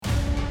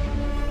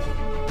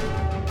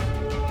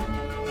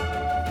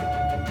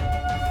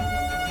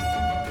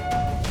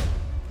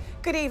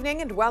Good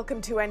evening and welcome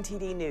to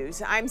NTD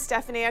News. I'm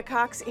Stephanie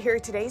Cox. Here are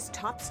today's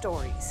top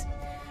stories.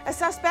 A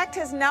suspect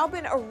has now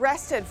been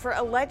arrested for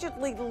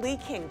allegedly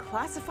leaking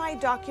classified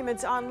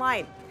documents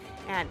online.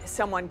 And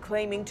someone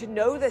claiming to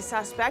know the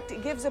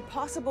suspect gives a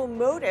possible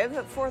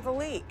motive for the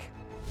leak.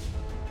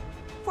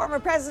 Former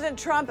President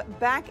Trump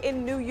back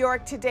in New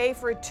York today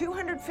for a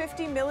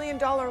 $250 million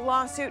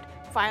lawsuit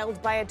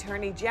filed by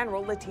Attorney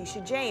General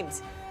Letitia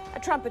James. A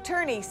Trump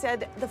attorney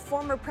said the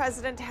former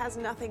president has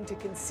nothing to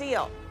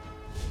conceal.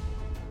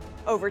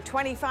 Over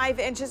 25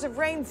 inches of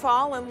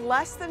rainfall in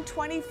less than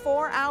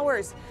 24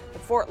 hours. The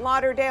Fort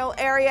Lauderdale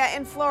area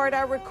in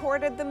Florida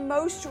recorded the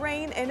most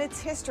rain in its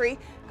history,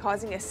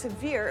 causing a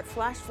severe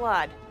flash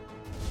flood.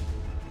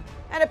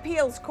 An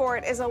appeals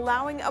court is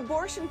allowing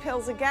abortion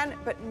pills again,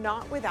 but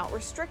not without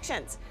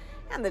restrictions.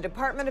 And the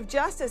Department of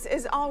Justice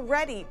is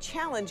already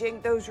challenging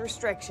those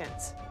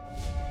restrictions.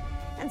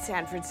 And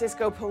San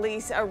Francisco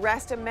police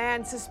arrest a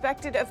man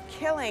suspected of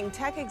killing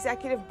tech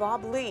executive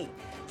Bob Lee.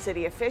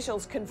 City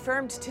officials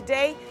confirmed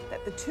today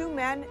that the two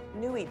men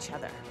knew each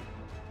other.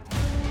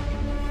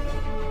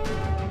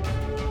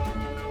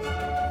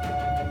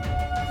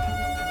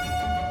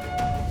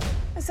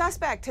 A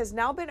suspect has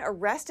now been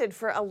arrested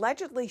for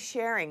allegedly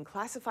sharing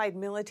classified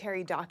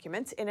military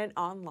documents in an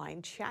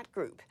online chat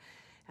group.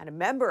 And a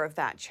member of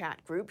that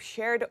chat group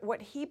shared what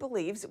he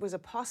believes was a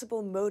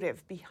possible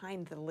motive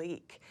behind the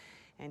leak.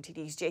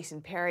 NTD's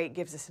Jason Perry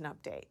gives us an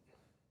update.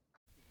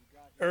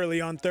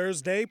 Early on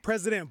Thursday,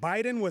 President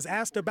Biden was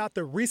asked about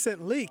the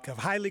recent leak of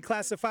highly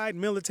classified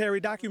military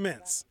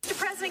documents. Mr.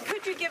 President,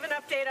 could you give an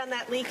update on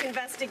that leak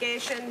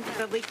investigation,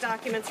 the leaked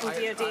documents from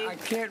DOD? I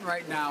can't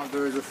right now.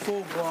 There is a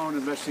full-blown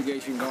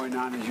investigation going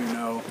on, as you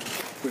know,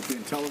 with the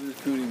intelligence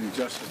community and the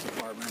Justice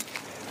Department,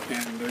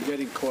 and they're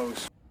getting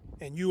close.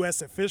 And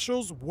U.S.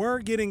 officials were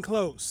getting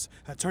close.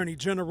 Attorney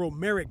General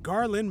Merrick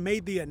Garland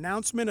made the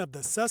announcement of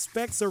the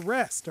suspect's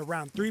arrest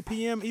around 3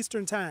 p.m.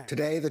 Eastern Time.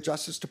 Today, the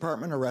Justice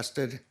Department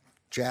arrested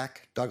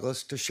Jack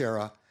Douglas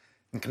Teixeira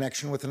in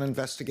connection with an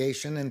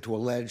investigation into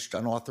alleged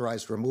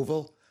unauthorized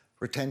removal,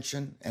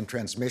 retention, and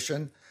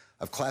transmission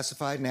of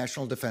classified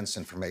national defense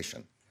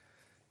information.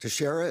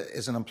 Teixeira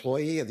is an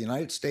employee of the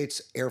United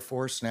States Air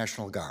Force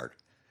National Guard.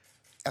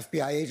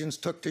 FBI agents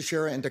took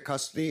Teixeira into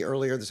custody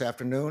earlier this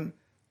afternoon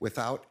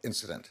without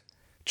incident.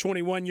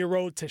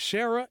 21-year-old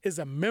Teixeira is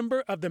a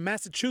member of the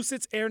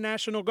Massachusetts Air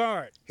National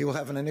Guard. He will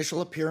have an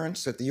initial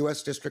appearance at the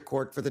U.S. District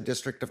Court for the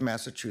District of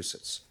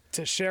Massachusetts.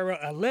 Teixeira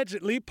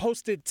allegedly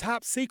posted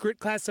top-secret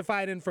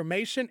classified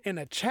information in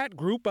a chat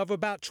group of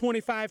about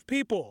 25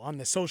 people on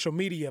the social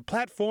media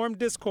platform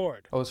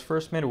Discord. I was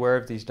first made aware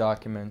of these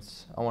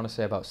documents, I want to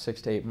say about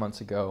 6 to 8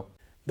 months ago.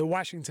 The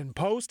Washington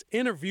Post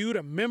interviewed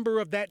a member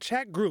of that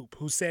chat group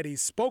who said he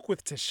spoke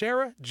with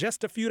Teixeira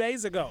just a few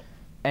days ago.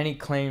 Any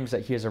claims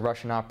that he is a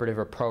Russian operative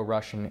or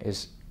pro-Russian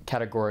is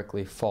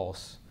categorically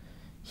false.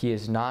 He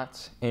is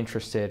not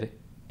interested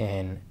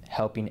in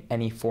helping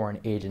any foreign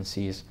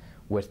agencies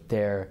with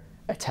their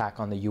attack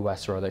on the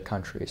U.S. or other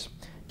countries.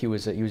 He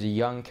was a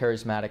young,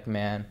 charismatic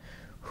man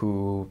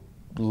who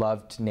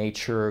loved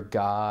nature,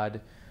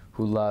 God,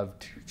 who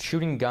loved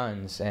shooting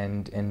guns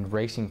and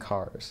racing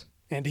cars.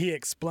 And he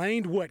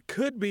explained what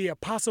could be a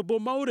possible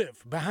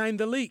motive behind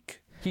the leak.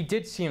 He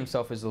did see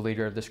himself as the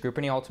leader of this group,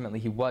 and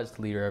he was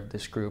the leader of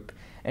this group.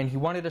 And he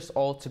wanted us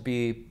all to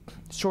be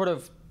sort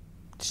of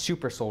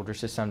super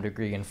soldiers to some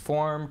degree,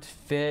 informed,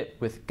 fit,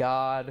 with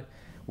God,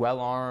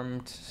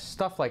 well-armed,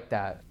 stuff like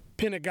that.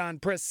 Pentagon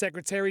Press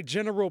Secretary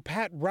General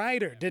Pat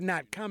Ryder did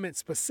not comment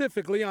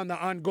specifically on the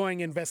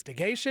ongoing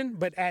investigation,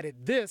 but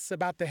added this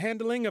about the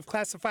handling of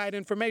classified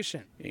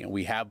information.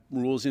 We have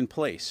rules in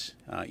place.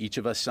 Each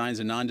of us signs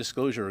a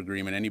non-disclosure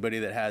agreement. Anybody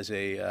that has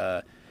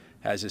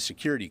a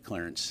security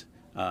clearance.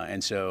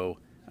 And so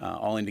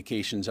all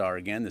indications are,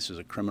 again, this is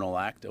a criminal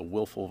act, a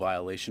willful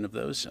violation of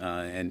those.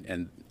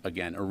 And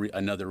again,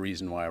 another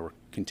reason why we're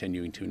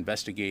continuing to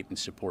investigate and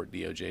support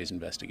DOJ's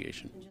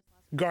investigation.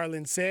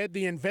 Garland said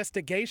the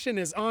investigation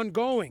is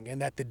ongoing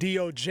and that the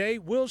DOJ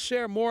will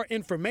share more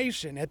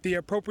information at the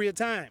appropriate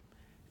time.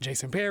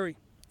 Jason Perry,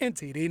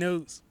 NTD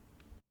News.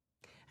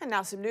 And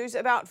now some news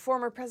about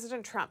former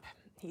President Trump.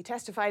 He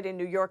testified in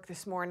New York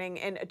this morning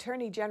in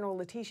Attorney General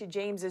Letitia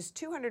James's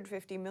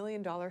 $250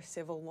 million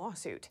civil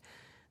lawsuit.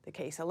 The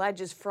case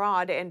alleges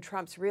fraud in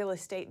Trump's real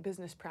estate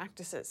business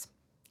practices.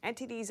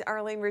 NTD's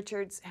Arlene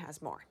Richards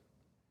has more.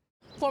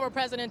 Former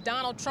President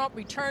Donald Trump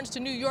returns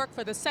to New York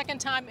for the second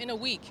time in a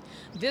week,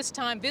 this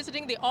time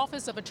visiting the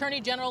office of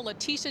Attorney General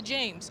Letitia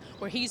James,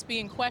 where he's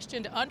being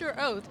questioned under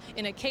oath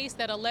in a case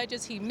that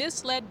alleges he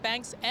misled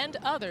banks and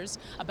others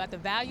about the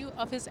value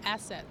of his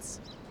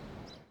assets.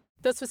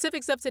 The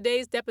specifics of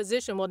today's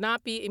deposition will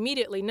not be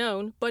immediately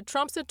known, but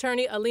Trump's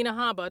attorney Alina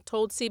Habba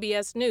told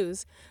CBS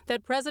News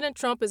that President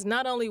Trump is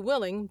not only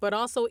willing but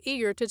also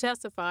eager to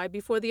testify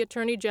before the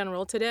Attorney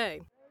General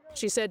today.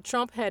 She said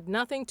Trump had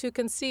nothing to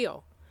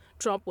conceal.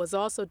 Trump was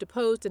also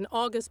deposed in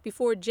August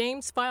before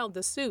James filed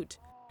the suit.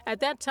 At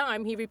that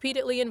time, he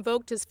repeatedly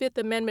invoked his Fifth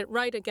Amendment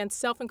right against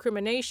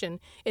self-incrimination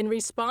in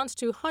response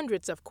to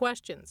hundreds of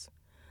questions.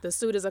 The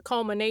suit is a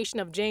culmination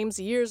of James'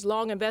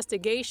 years-long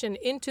investigation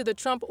into the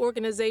Trump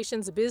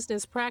Organization's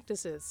business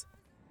practices.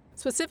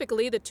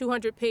 Specifically, the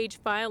 200-page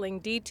filing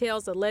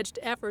details alleged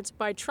efforts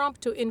by Trump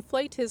to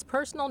inflate his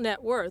personal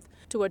net worth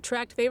to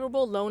attract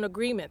favorable loan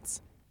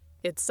agreements.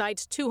 It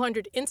cites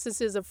 200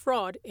 instances of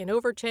fraud in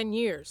over 10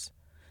 years.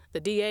 The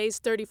DA's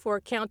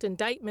 34-count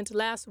indictment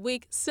last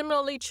week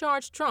similarly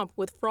charged Trump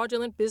with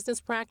fraudulent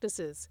business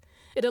practices.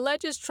 It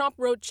alleges Trump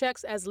wrote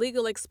checks as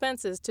legal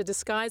expenses to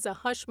disguise a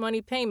hush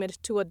money payment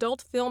to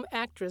adult film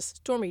actress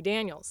Stormy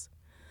Daniels.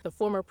 The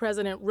former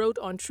president wrote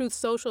on Truth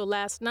Social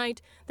last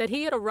night that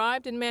he had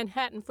arrived in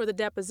Manhattan for the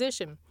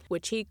deposition,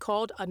 which he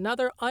called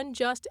another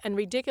unjust and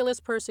ridiculous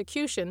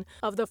persecution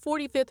of the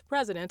 45th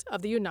president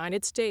of the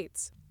United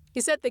States.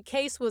 He said the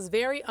case was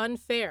very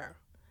unfair,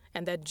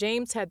 and that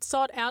James had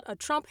sought out a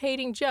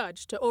Trump-hating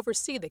judge to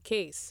oversee the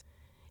case.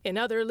 In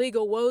other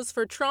legal woes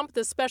for Trump,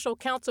 the special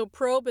counsel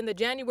probe in the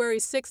January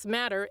 6th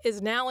matter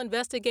is now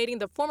investigating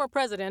the former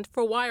president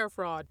for wire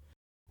fraud.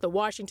 The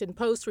Washington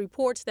Post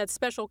reports that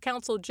special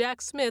counsel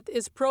Jack Smith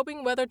is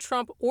probing whether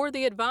Trump or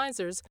the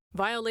advisors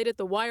violated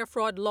the wire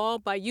fraud law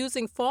by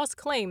using false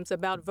claims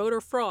about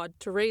voter fraud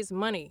to raise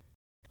money.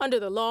 Under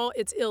the law,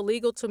 it's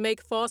illegal to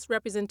make false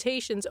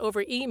representations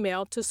over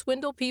email to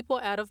swindle people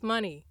out of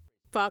money.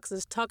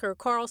 Fox's Tucker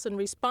Carlson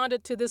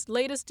responded to this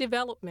latest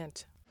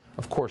development.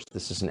 Of course,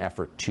 this is an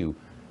effort to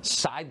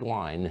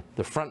sideline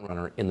the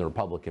frontrunner in the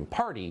Republican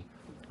Party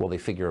while they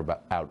figure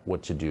out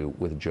what to do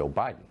with Joe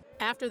Biden.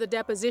 After the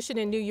deposition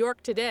in New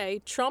York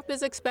today, Trump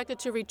is expected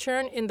to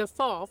return in the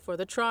fall for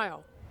the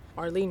trial.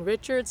 Arlene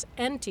Richards,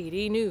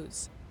 NTD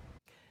News.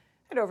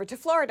 And over to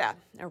Florida.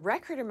 A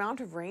record amount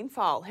of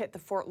rainfall hit the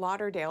Fort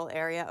Lauderdale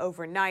area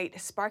overnight,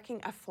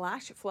 sparking a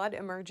flash flood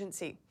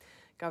emergency.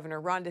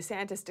 Governor Ron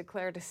DeSantis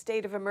declared a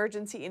state of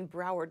emergency in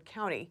Broward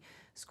County.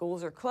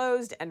 Schools are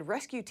closed and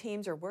rescue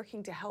teams are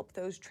working to help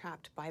those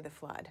trapped by the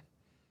flood.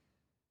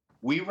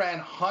 We ran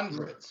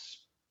hundreds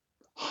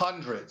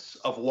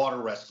of water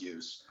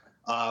rescues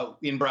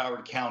in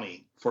Broward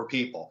County for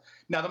people.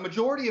 Now, the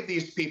majority of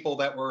these people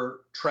that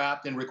were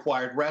trapped and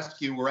required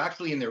rescue were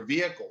actually in their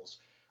vehicles.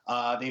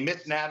 They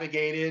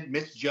misnavigated,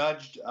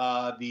 misjudged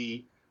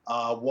the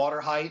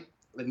water height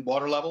and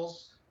water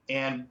levels,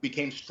 and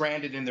became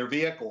stranded in their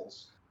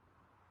vehicles.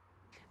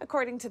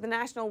 According to the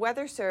National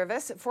Weather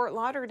Service, Fort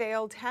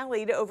Lauderdale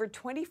tallied over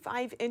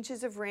 25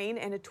 inches of rain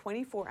in a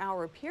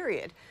 24-hour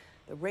period,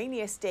 the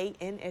rainiest day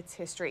in its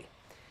history.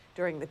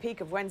 During the peak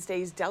of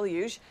Wednesday's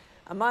deluge,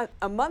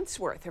 a month's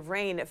worth of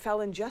rain fell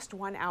in just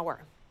 1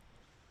 hour.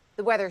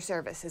 The Weather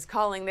Service is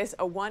calling this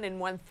a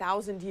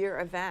 1-in-1,000-year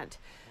event.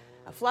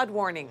 A flood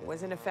warning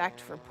was in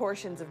effect for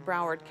portions of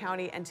Broward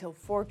County until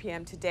 4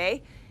 p.m.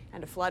 today,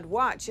 and a flood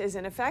watch is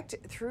in effect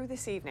through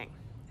this evening.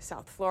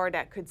 South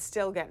Florida could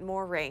still get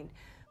more rain.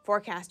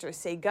 Forecasters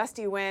say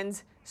gusty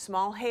winds,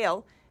 small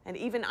hail, and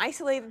even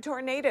isolated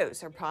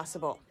tornadoes are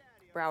possible.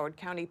 Broward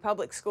County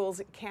Public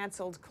Schools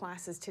canceled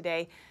classes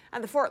today,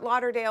 and the Fort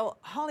Lauderdale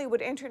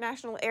Hollywood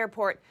International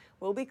Airport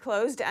will be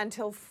closed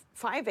until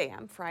 5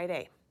 a.m.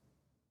 Friday.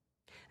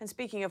 And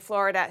speaking of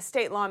Florida,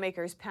 state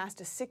lawmakers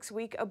passed a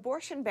 6-week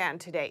abortion ban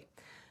today.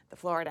 The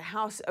Florida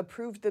House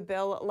approved the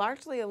bill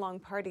largely along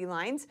party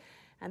lines,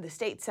 and the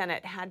state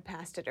Senate had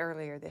passed it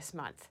earlier this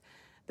month.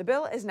 The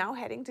bill is now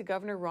heading to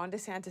Governor Ron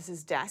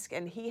DeSantis' desk,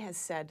 and he has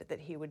said that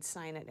he would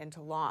sign it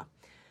into law.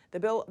 The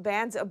bill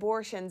bans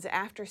abortions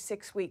after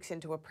 6 weeks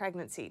into a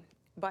pregnancy,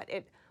 but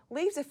it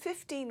leaves a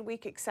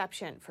 15-week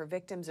exception for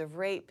victims of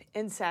rape,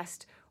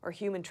 incest, or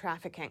human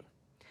trafficking.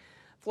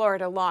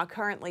 Florida law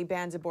currently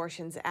bans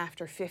abortions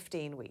after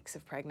 15 weeks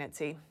of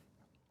pregnancy.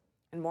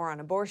 And more on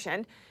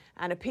abortion.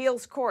 An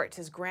appeals court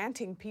is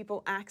granting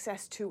people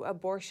access to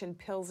abortion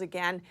pills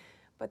again,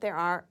 but there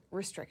are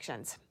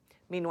restrictions.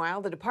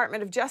 Meanwhile, the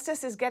Department of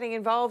Justice is getting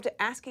involved,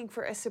 asking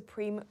for a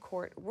Supreme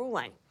Court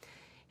ruling.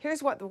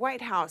 Here's what the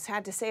White House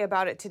had to say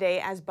about it today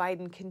as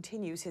Biden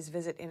continues his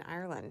visit in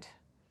Ireland.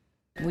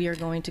 We are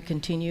going to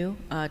continue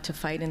to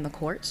fight in the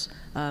courts.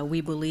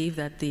 We believe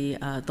that the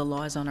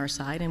law is on our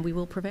side, and we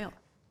will prevail.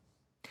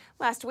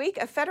 Last week,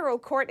 a federal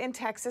court in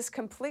Texas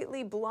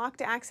completely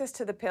blocked access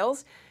to the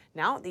pills.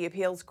 Now, the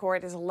appeals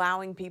court is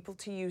allowing people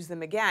to use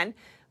them again,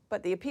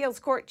 but the appeals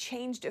court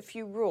changed a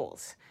few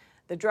rules.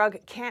 The drug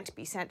can't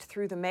be sent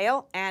through the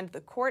mail, and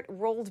the court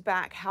rolled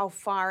back how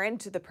far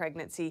into the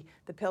pregnancy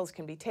the pills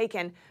can be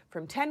taken,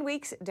 from 10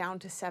 weeks down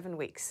to 7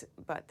 weeks.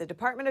 But the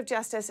Department of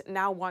Justice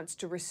now wants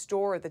to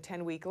restore the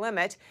 10-week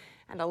limit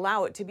and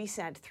allow it to be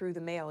sent through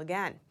the mail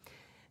again.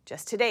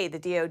 Just today, the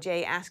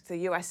DOJ asked the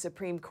U.S.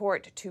 Supreme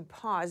Court to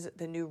pause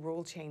the new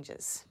rule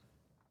changes.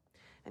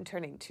 And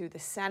turning to the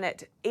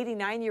Senate,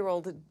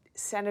 89-year-old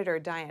Senator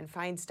Dianne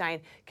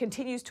Feinstein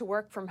continues to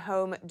work from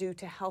home due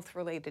to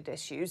health-related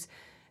issues.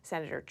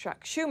 Senator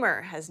Chuck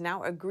Schumer has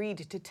now agreed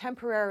to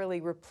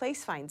temporarily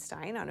replace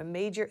Feinstein on a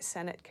major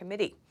Senate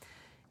committee.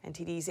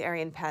 NTD's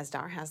Arian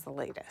Pazdar has the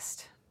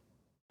latest.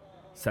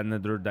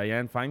 Senator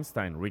Dianne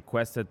Feinstein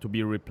requested to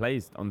be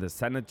replaced on the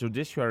Senate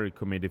Judiciary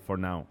Committee for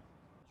now.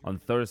 On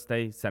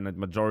Thursday, Senate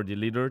Majority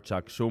Leader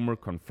Chuck Schumer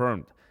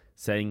confirmed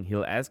saying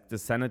he'll ask the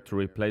Senate to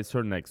replace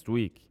her next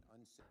week.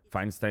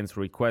 Feinstein's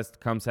request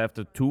comes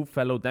after 2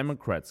 fellow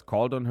Democrats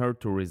called on her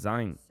to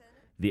resign.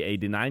 The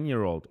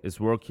 89-year-old is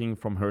working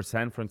from her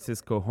San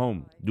Francisco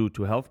home due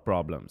to health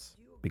problems.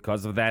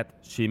 Because of that,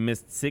 she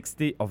missed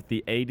 60 of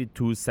the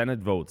 82 Senate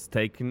votes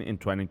taken in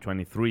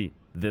 2023.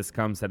 This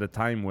comes at a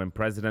time when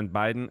President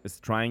Biden is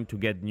trying to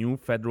get new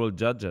federal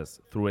judges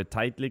through a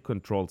tightly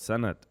controlled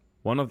Senate.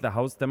 One of the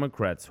House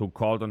Democrats who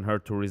called on her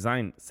to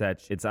resign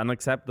said it's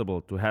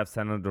unacceptable to have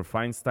Senator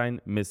Feinstein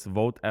miss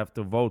vote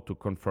after vote to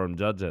confirm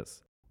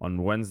judges.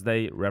 On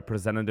Wednesday,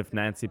 Representative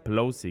Nancy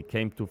Pelosi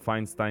came to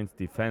Feinstein's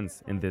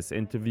defense in this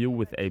interview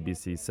with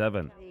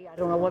ABC7. I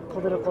don't know what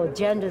political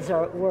agendas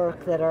are at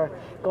work that are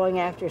going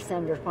after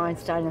Senator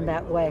Feinstein in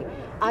that way.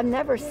 I've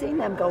never seen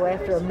them go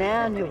after a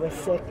man who was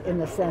sick in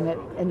the Senate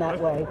in that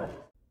way.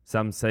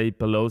 Some say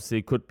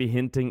Pelosi could be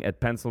hinting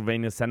at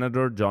Pennsylvania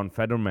Senator John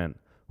Fetterman,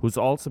 who's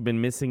also been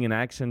missing in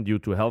action due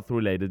to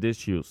health-related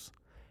issues.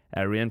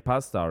 Arian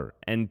Pastar,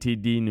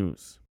 NTD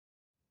News.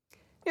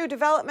 New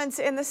developments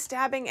in the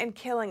stabbing and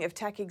killing of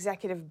tech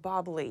executive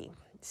Bob Lee.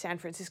 San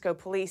Francisco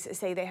police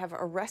say they have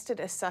arrested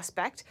a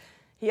suspect.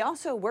 He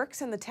also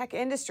works in the tech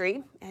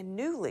industry and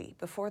knew Lee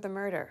before the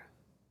murder.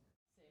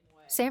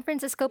 San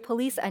Francisco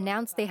police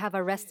announced they have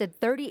arrested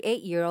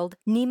 38-year-old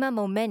Nima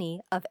Momeni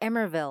of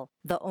Emerville,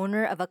 the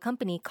owner of a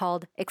company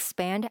called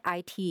Expand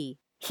IT.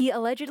 He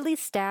allegedly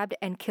stabbed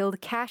and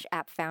killed Cash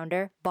App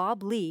founder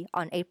Bob Lee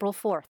on April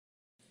 4th.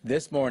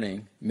 This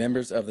morning,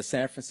 members of the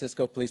San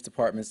Francisco Police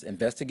Department's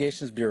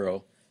Investigations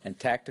Bureau and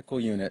Tactical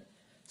Unit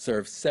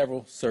served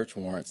several search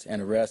warrants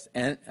and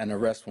an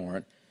arrest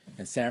warrant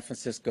in San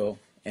Francisco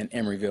and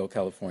Emeryville,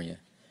 California.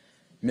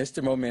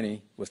 Mr.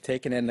 Momeni was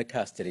taken into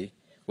custody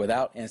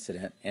without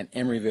incident in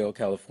Emeryville,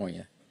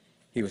 California.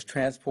 He was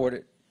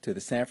transported to the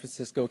San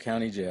Francisco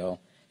County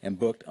Jail and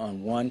booked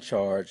on one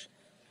charge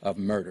of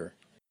murder.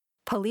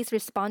 Police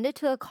responded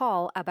to a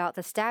call about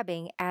the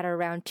stabbing at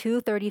around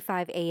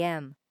 2:35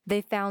 a.m.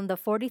 They found the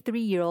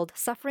 43-year-old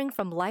suffering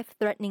from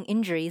life-threatening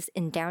injuries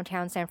in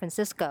downtown San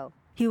Francisco.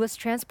 He was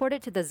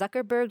transported to the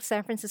Zuckerberg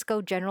San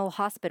Francisco General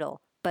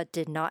Hospital, but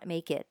did not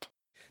make it.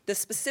 The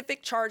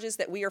specific charges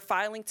that we are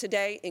filing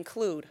today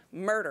include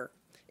murder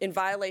in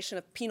violation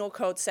of Penal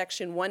Code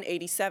Section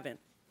 187,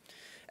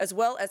 as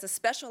well as a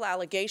special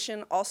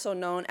allegation also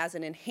known as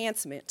an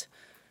enhancement,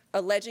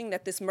 alleging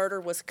that this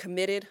murder was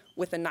committed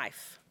with a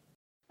knife.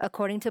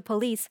 According to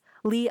police,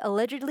 Lee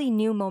allegedly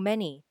knew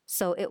Momeni,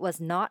 so it was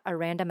not a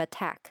random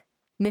attack.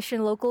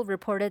 Mission Local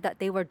reported that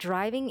they were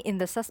driving in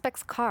the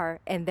suspect's car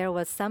and there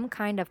was some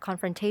kind of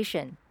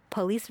confrontation.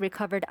 Police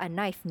recovered a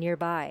knife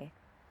nearby.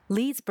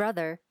 Lee's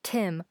brother,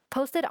 Tim,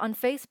 posted on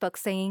Facebook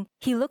saying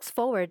he looks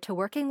forward to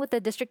working with the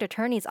district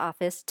attorney's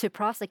office to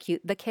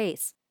prosecute the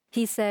case.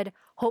 He said,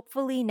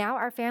 "Hopefully now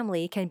our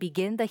family can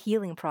begin the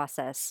healing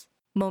process."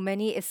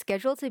 Momeni is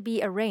scheduled to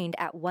be arraigned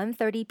at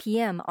 1:30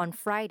 p.m. on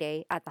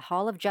Friday at the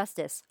Hall of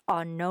Justice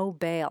on no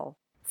bail.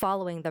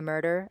 Following the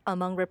murder,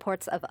 among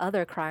reports of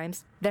other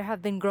crimes, there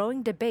have been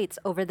growing debates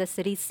over the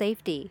city's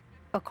safety.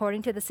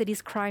 According to the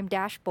city's crime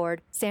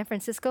dashboard, San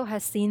Francisco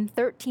has seen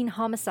 13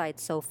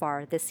 homicides so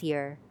far this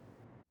year.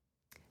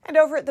 And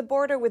over at the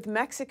border with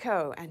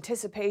Mexico,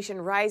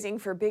 anticipation rising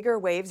for bigger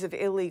waves of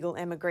illegal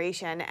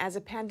immigration as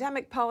a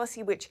pandemic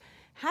policy which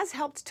has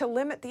helped to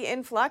limit the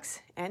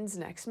influx ends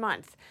next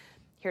month.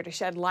 Here to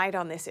shed light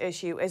on this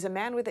issue is a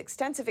man with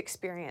extensive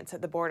experience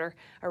at the border,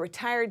 a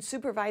retired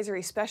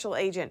supervisory special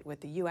agent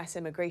with the U.S.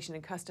 Immigration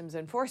and Customs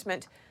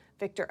Enforcement,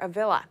 Victor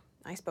Avila.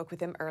 I spoke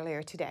with him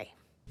earlier today.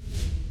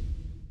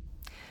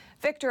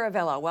 Victor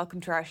Avila,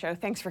 welcome to our show.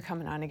 Thanks for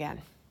coming on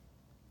again.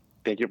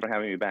 Thank you for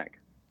having me back.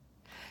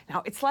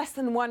 Now, it's less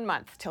than 1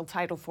 month till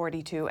Title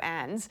 42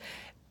 ends.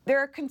 There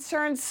are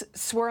concerns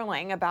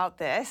swirling about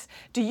this.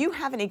 Do you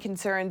have any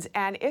concerns?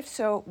 And if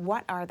so,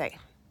 what are they?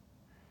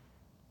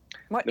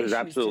 What There's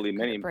absolutely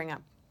many bring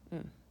up?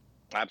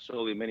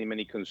 Absolutely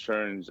many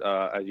concerns.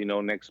 As you know,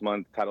 next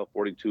month Title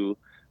 42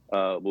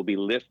 will be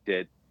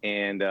lifted,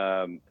 and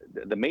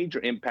the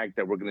major impact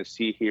that we're going to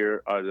see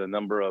here are the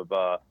number of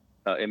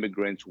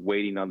immigrants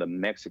waiting on the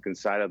Mexican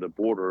side of the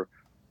border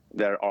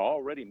that are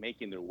already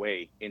making their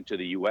way into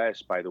the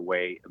U.S. By the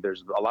way,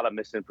 there's a lot of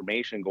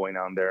misinformation going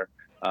on there,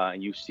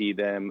 and you see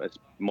them as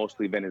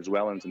mostly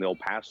Venezuelans in the El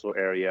Paso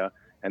area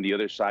and the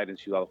other side in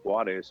Ciudad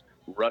Juarez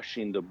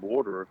rushing the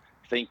border,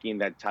 thinking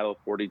that Title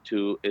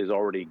 42 is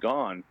already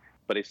gone,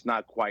 but it's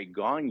not quite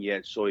gone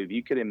yet. So if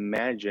you could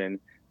imagine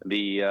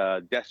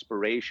the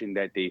desperation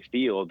that they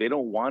feel, they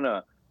don't want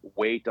to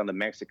wait on the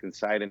Mexican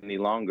side any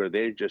longer.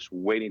 They're just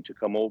waiting to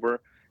come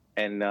over.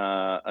 And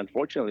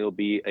unfortunately, it'll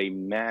be a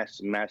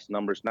mass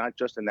numbers, not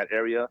just in that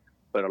area,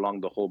 but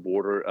along the whole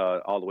border,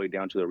 all the way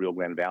down to the Rio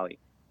Grande Valley.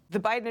 The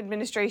Biden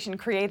administration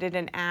created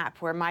an app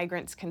where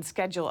migrants can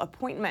schedule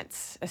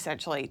appointments,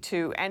 essentially,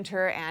 to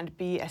enter and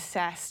be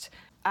assessed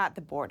at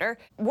the border.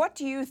 What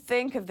do you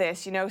think of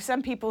this? You know,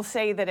 some people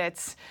say that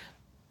it's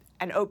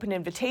an open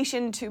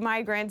invitation to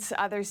migrants.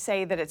 Others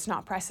say that it's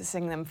not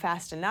processing them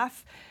fast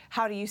enough.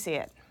 How do you see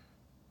it?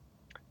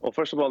 Well,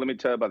 first of all, let me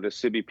tell you about the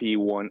CBP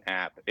One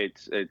app.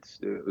 It's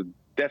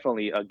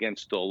definitely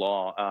against the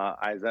law.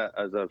 As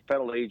a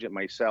federal agent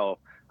myself,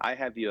 I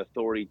have the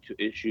authority to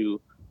issue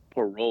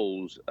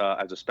paroles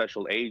as a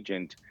special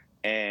agent.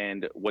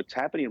 And what's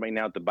happening right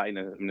now at the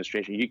Biden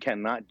administration, you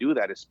cannot do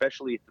that,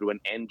 especially through an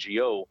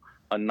NGO,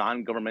 a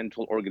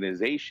non-governmental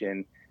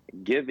organization,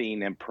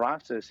 giving and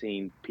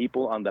processing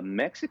people on the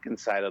Mexican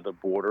side of the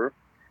border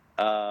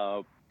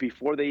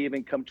before they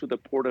even come to the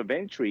port of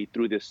entry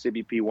through the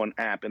CBP One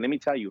app. And let me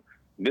tell you,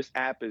 this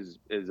app is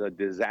a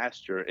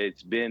disaster.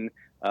 It's been,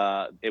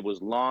 it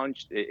was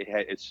launched,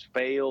 it's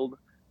failed.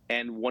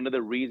 And one of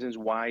the reasons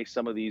why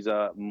some of these,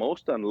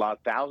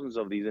 thousands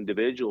of these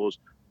individuals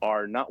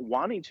are not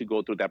wanting to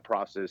go through that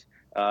process.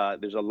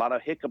 There's a lot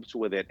of hiccups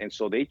with it. And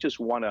so they just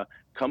want to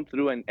come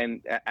through.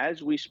 And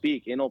as we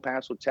speak in El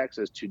Paso,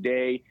 Texas,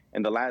 today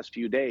and the last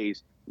few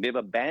days, they've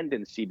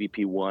abandoned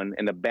CBP One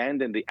and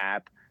abandoned the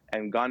app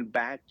and gone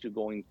back to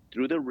going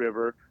through the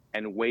river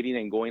and waiting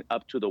and going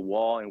up to the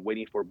wall and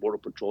waiting for Border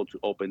Patrol to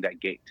open that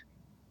gate.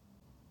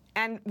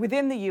 And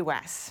within the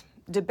U.S.,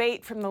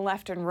 debate from the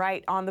left and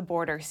right on the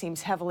border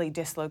seems heavily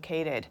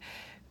dislocated.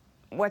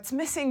 What's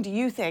missing, do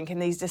you think, in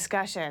these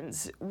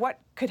discussions? What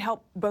could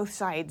help both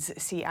sides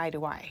see eye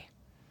to eye?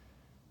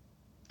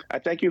 I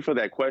thank you for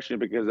that question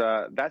because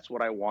that's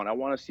what I want. I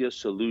want to see a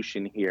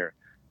solution here.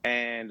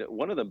 And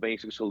one of the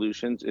basic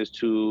solutions is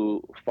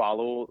to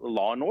follow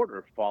law and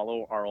order,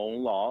 follow our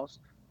own laws,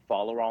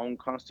 follow our own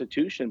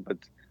Constitution. But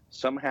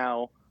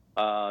somehow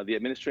the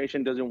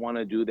administration doesn't want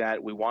to do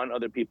that. We want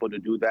other people to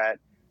do that.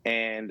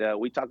 And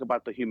we talk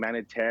about the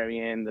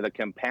humanitarian, the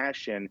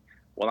compassion.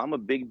 Well, I'm a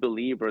big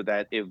believer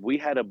that if we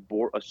had a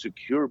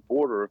secure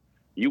border,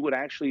 you would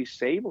actually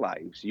save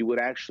lives. You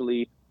would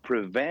actually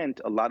prevent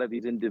a lot of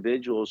these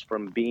individuals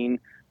from being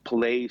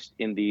placed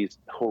in these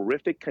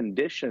horrific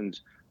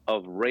conditions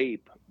of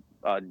rape,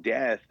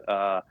 death,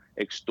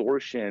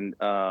 extortion,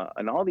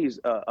 and all these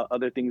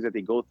other things that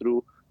they go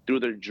through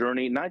their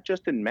journey, not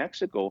just in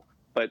Mexico,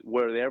 but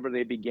wherever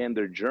they began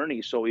their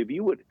journey. So if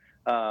you would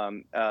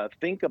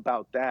think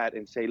about that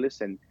and say,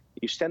 listen,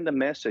 you send a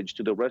message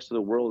to the rest of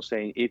the world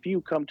saying, if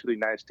you come to the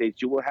United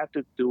States, you will have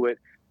to do it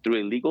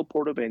through a legal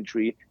port of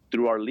entry,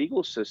 through our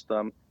legal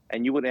system,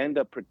 and you would end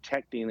up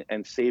protecting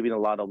and saving a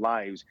lot of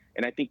lives.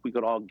 And I think we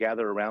could all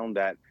gather around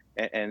that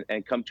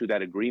and come to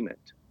that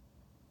agreement.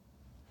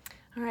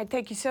 All right,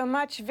 thank you so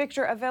much.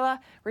 Victor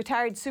Avila,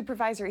 retired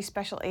supervisory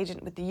special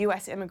agent with the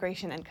U.S.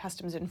 Immigration and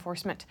Customs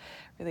Enforcement.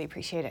 Really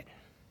appreciate it.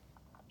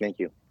 Thank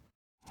you.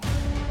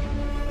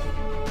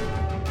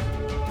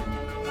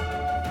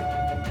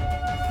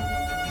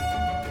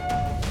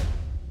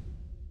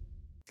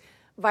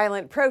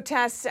 Violent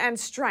protests and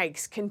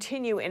strikes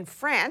continue in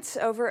France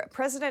over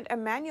President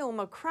Emmanuel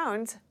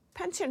Macron's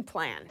pension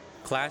plan.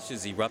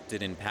 Clashes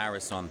erupted in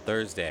Paris on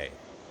Thursday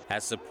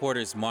as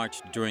supporters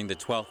marched during the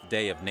 12th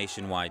day of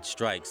nationwide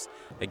strikes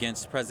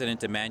against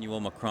President Emmanuel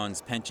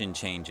Macron's pension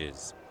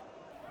changes.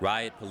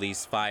 Riot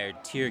police fired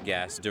tear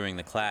gas during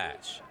the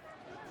clash.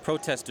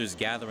 Protesters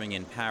gathering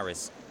in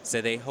Paris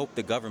say they hope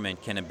the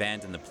government can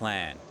abandon the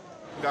plan.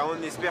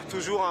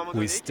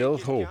 We still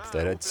hope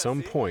that at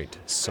some point,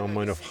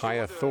 someone of high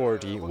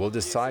authority will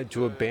decide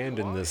to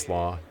abandon this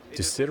law,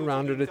 to sit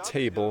around at a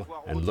table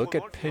and look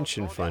at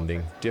pension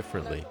funding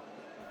differently.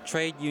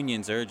 Trade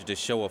unions urged a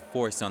show of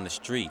force on the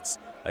streets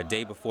a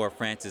day before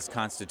France's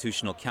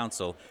Constitutional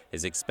Council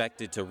is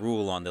expected to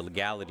rule on the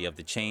legality of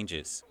the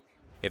changes.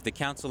 If the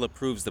council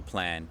approves the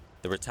plan,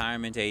 the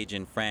retirement age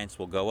in France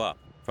will go up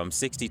from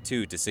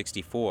 62 to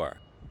 64.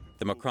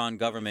 The Macron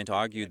government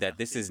argued that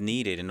this is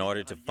needed in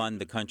order to fund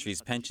the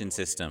country's pension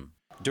system.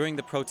 During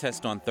the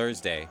protest on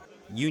Thursday,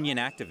 union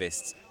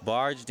activists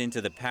barged into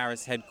the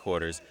Paris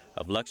headquarters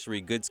of luxury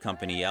goods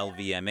company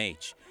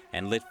LVMH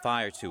and lit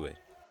fire to it.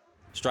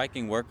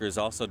 Striking workers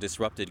also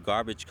disrupted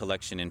garbage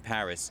collection in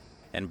Paris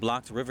and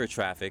blocked river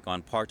traffic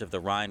on part of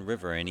the Rhine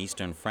River in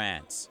eastern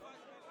France.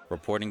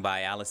 Reporting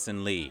by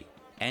Allison Lee,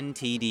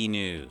 NTD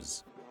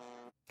News.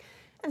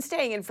 And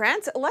staying in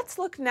France, let's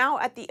look now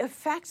at the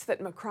effects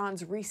that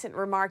Macron's recent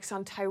remarks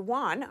on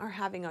Taiwan are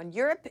having on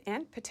Europe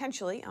and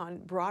potentially on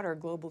broader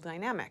global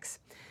dynamics.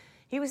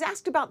 He was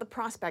asked about the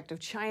prospect of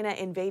China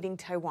invading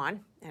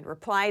Taiwan and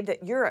replied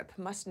that Europe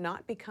must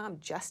not become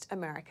just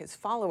America's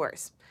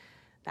followers.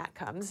 That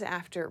comes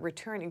after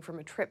returning from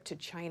a trip to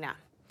China.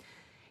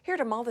 Here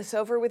to mull this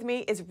over with me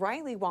is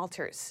Riley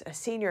Walters, a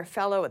senior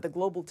fellow at the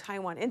Global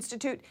Taiwan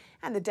Institute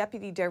and the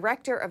deputy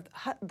director of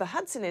the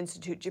Hudson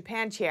Institute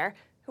Japan chair,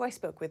 who I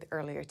spoke with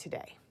earlier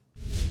today.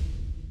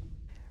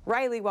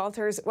 Riley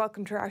Walters,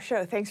 welcome to our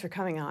show. Thanks for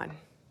coming on.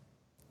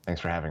 Thanks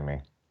for having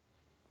me.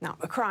 Now,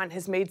 Macron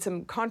has made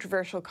some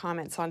controversial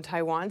comments on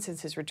Taiwan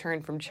since his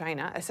return from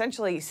China,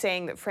 essentially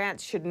saying that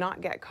France should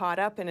not get caught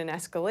up in an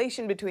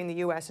escalation between the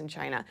U.S. and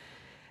China.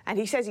 And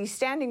he says he's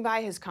standing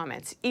by his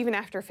comments, even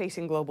after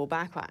facing global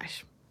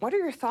backlash. What are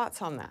your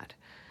thoughts on that?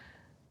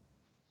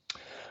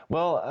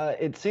 Well,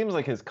 it seems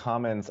like his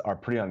comments are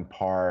pretty on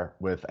par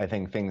with, I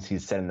think, things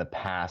he's said in the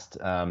past.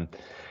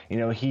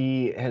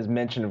 He has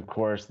mentioned, of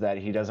course, that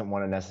he doesn't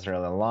want to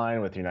necessarily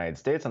align with the United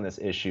States on this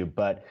issue,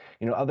 but,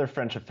 other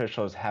French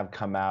officials have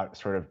come out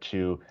sort of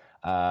to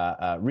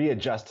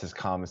readjust his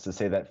comments to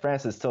say that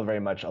France is still very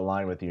much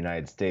aligned with the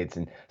United States,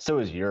 and so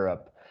is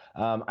Europe.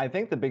 I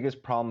think the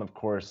biggest problem, of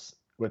course,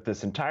 with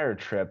this entire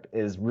trip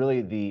is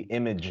really the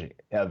image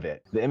of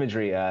it, the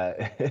imagery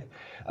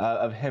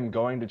of him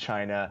going to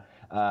China,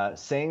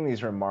 saying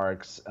these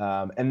remarks,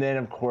 and then,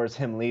 of course,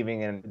 him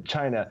leaving and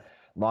China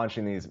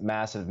launching these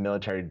massive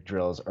military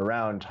drills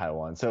around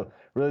Taiwan. So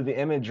really the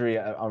imagery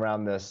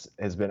around this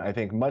has been, I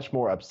think, much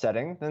more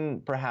upsetting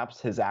than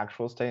perhaps his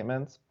actual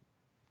statements.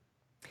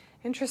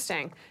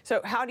 Interesting. So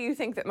how do you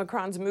think that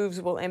Macron's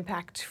moves will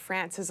impact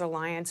France's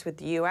alliance with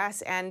the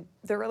U.S. and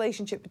the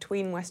relationship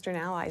between Western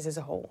allies as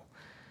a whole?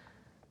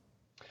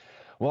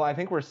 Well, I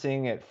think we're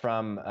seeing it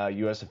from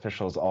U.S.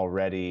 officials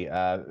already.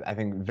 I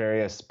think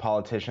various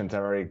politicians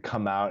have already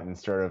come out and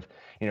sort of,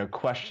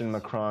 question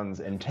Macron's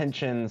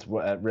intentions,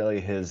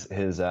 really his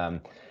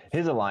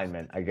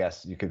alignment, I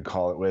guess you could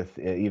call it, with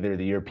either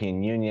the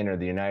European Union or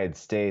the United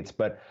States.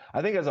 But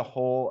I think as a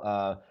whole,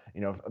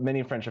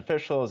 many French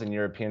officials and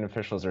European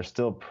officials are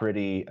still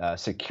pretty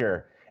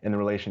secure in the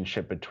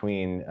relationship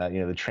between,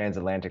 the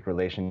transatlantic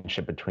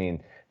relationship between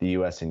the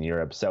U.S. and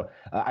Europe. So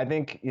I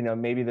think,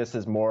 maybe this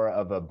is more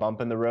of a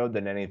bump in the road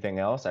than anything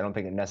else. I don't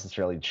think it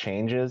necessarily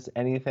changes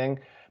anything.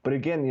 But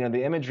again,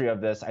 the imagery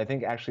of this, I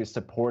think, actually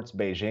supports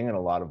Beijing in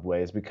a lot of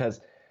ways, because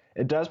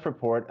it does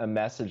purport a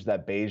message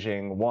that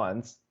Beijing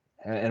wants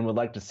and would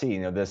like to see,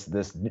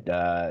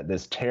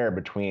 this tear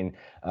between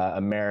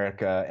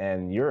America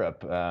and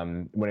Europe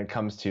when it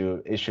comes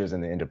to issues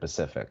in the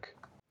Indo-Pacific.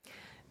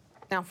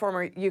 Now,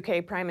 former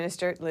UK Prime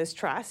Minister Liz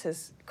Truss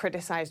has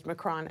criticized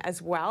Macron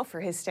as well for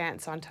his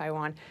stance on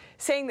Taiwan,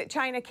 saying that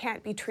China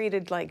can't be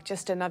treated like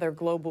just another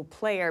global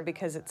player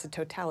because it's a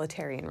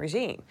totalitarian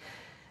regime.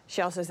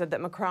 She also said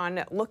that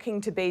Macron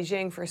looking to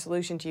Beijing for a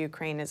solution to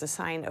Ukraine is a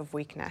sign of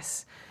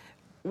weakness.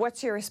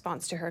 What's your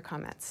response to her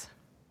comments?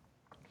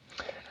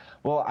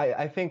 Well,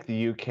 I think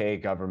the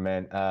UK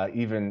government,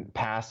 even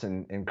past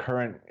and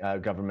current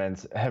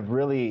governments, have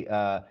really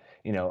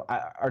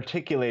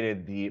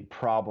articulated the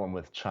problem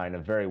with China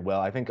very well.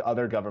 I think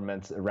other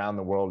governments around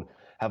the world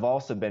have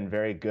also been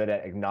very good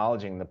at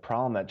acknowledging the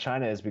problem that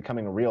China is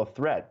becoming a real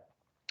threat.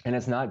 And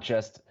it's not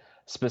just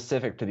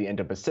specific to the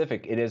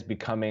Indo-Pacific. It is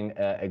becoming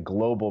a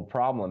global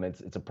problem.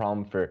 It's a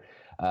problem for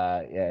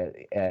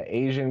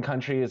Asian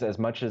countries as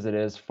much as it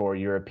is for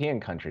European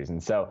countries.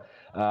 And so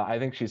I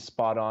think she's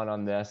spot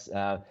on this.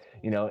 A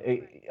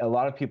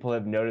lot of people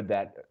have noted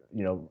that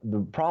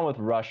the problem with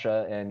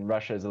Russia and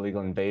Russia's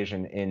illegal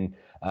invasion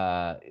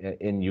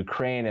in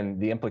Ukraine and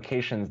the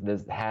implications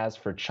this has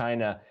for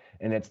China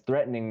and it's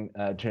threatening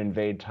to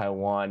invade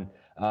Taiwan.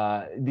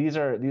 These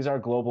are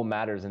global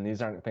matters, and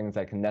these aren't things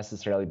that can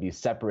necessarily be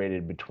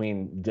separated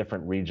between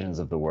different regions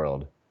of the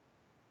world.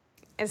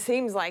 It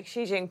seems like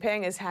Xi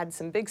Jinping has had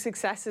some big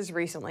successes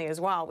recently as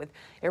well, with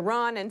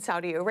Iran and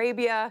Saudi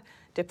Arabia,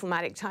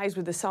 diplomatic ties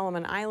with the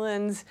Solomon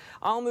Islands,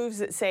 all moves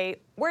that say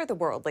we're the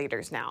world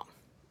leaders now.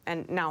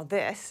 And now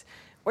this.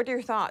 What are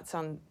your thoughts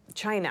on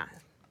China?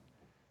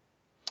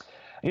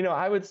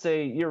 I would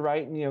say you're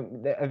right.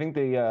 I think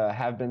they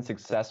have been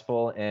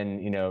successful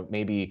in,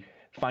 maybe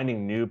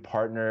finding new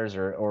partners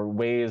or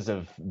ways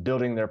of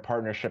building their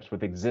partnerships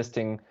with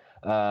existing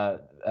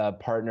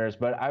partners.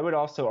 But I would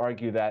also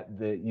argue that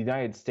the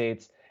United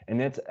States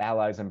and its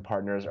allies and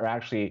partners are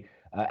actually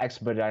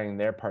expediting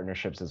their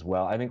partnerships as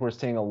well. I think we're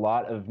seeing a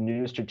lot of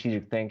new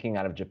strategic thinking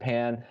out of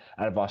Japan,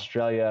 out of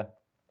Australia,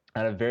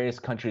 out of various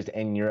countries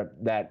in Europe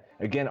that,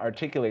 again,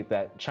 articulate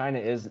that China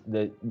is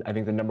I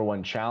think the number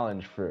one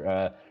challenge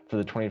for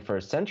the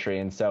 21st century.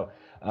 And so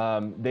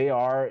they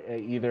are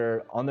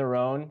either on their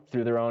own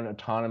through their own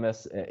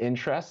autonomous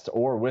interests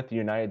or with the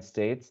United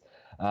States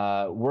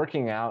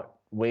working out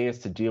ways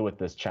to deal with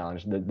this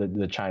challenge,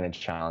 the China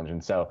challenge.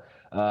 And so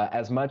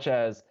as much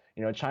as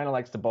China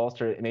likes to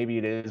bolster, maybe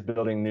it is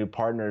building new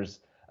partners,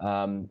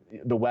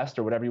 the West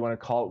or whatever you want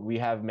to call it, we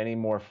have many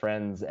more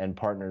friends and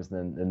partners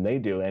than they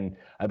do. And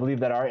I believe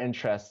that our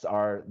interests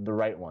are the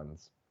right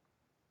ones.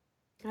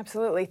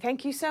 Absolutely.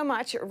 Thank you so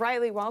much.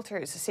 Riley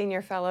Walters,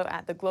 Senior Fellow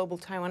at the Global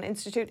Taiwan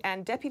Institute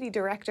and Deputy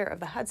Director of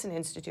the Hudson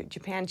Institute,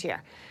 Japan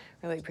Chair.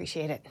 Really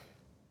appreciate it.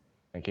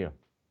 Thank you.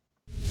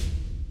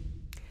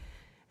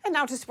 And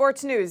now to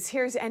sports news.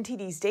 Here's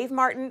NTD's Dave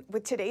Martin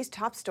with today's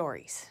top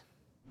stories.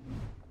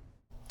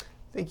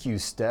 Thank you,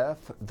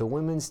 Steph. The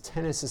Women's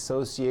Tennis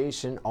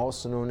Association,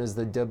 also known as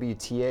the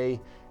WTA,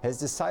 has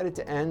decided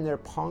to end their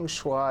Peng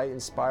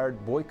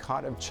Shuai-inspired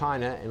boycott of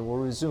China and will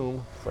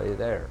resume play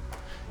there.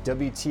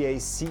 WTA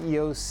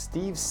CEO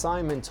Steve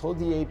Simon told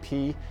the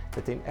AP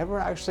that they never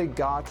actually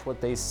got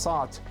what they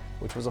sought,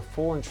 which was a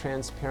full and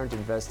transparent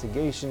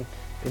investigation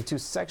into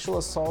sexual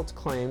assault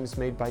claims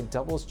made by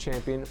doubles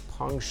champion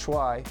Peng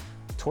Shuai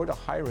toward a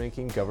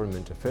high-ranking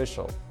government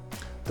official.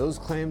 Those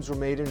claims were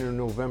made in a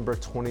November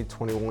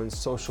 2021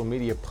 social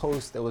media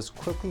post that was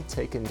quickly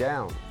taken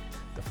down.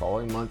 The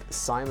following month,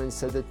 Simon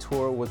said the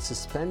tour would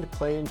suspend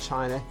play in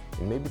China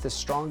in maybe the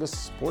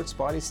strongest sports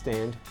body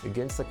stand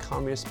against the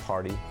Communist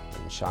Party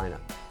in China.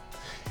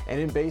 And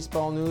in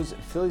baseball news,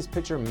 Phillies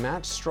pitcher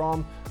Matt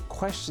Strahm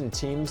questioned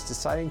teams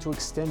deciding to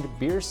extend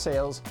beer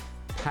sales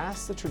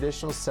past the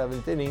traditional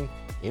 7th inning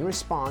in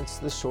response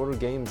to the shorter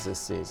games this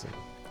season.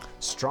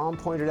 Strahm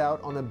pointed out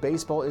on the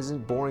Baseball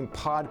Isn't Boring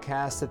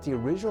podcast that the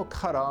original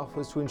cutoff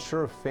was to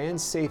ensure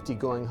fans' safety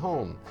going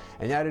home,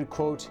 and added,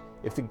 quote,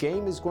 "If the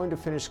game is going to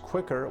finish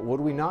quicker, would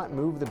we not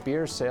move the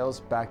beer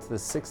sales back to the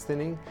 6th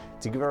inning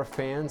to give our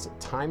fans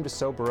time to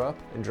sober up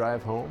and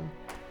drive home?"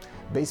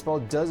 Baseball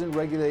doesn't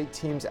regulate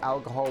teams'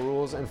 alcohol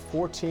rules, and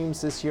 4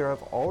 teams this year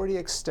have already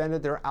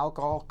extended their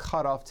alcohol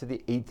cutoff to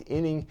the 8th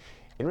inning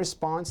in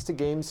response to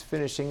games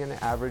finishing an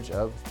average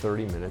of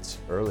 30 minutes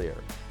earlier.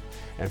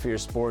 And for your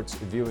sports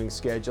viewing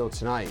schedule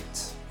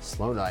tonight,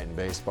 slow night in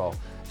baseball.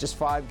 Just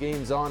 5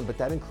 games on, but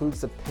that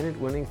includes the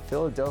pennant-winning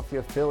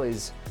Philadelphia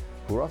Phillies,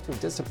 who are off to a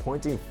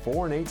disappointing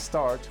 4-8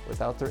 start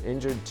without their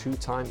injured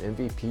 2-time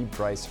MVP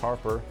Bryce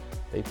Harper.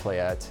 They play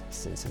at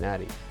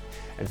Cincinnati.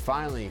 And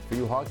finally, for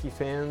you hockey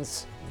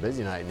fans,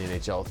 busy night in the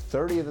NHL.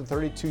 30 of the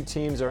 32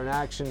 teams are in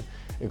action,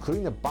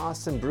 including the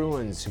Boston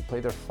Bruins, who play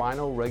their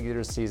final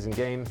regular season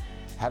game,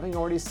 having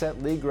already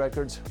set league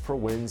records for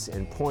wins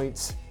and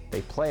points.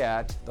 They play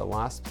at the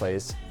last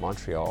place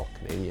Montreal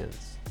Canadiens.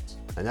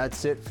 And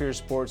that's it for your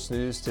sports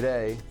news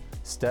today.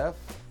 Steph,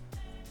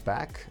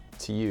 back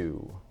to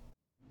you.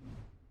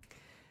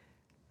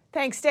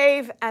 Thanks,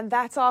 Dave. And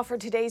that's all for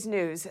today's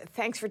news.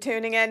 Thanks for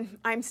tuning in.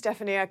 I'm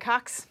Stephanie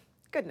Cox.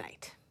 Good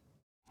night.